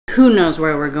Who knows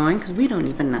where we're going, because we don't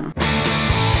even know.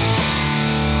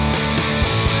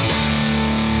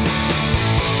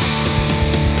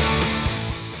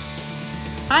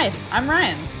 Hi, I'm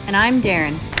Ryan. And I'm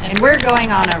Darin. And we're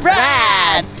going on a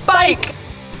RaD bike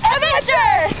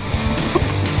adventure!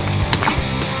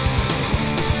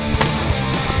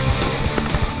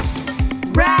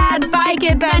 RaD bike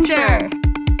adventure!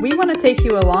 We want to take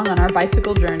you along on our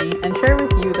bicycle journey and share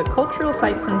with you the cultural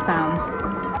sights and sounds,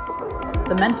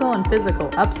 the mental and physical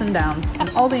ups and downs, and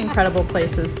all the incredible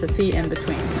places to see in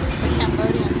between. The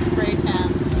Cambodian spray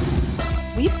tan.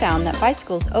 We've found that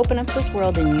bicycles open up this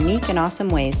world in unique and awesome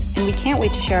ways, and we can't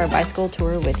wait to share our bicycle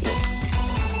tour with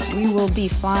you. We will be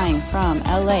flying from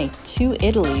LA to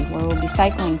Italy, where we'll be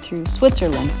cycling through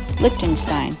Switzerland,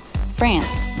 Liechtenstein,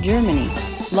 France, Germany,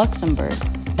 Luxembourg,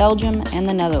 Belgium, and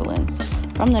the Netherlands.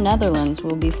 From the Netherlands,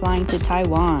 we'll be flying to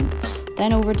Taiwan,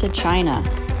 then over to China.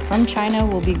 From China,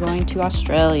 we'll be going to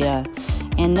Australia,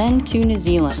 and then to New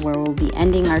Zealand, where we'll be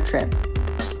ending our trip.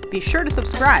 Be sure to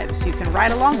subscribe so you can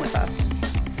ride along with us.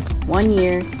 1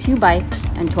 year, 2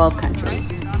 bikes, and 12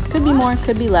 countries. Could be more,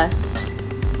 could be less.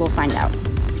 We'll find out.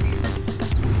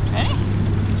 Ready?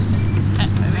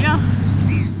 There we go.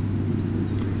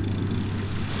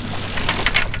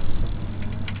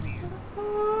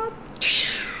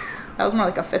 That was more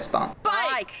like a fist bump.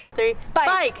 Bike! 3,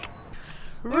 bike!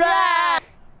 RaD!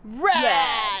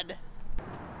 RaD!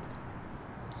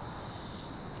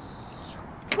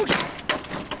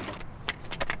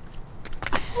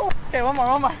 Okay, one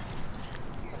more.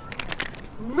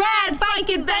 RaD bike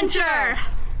adventure!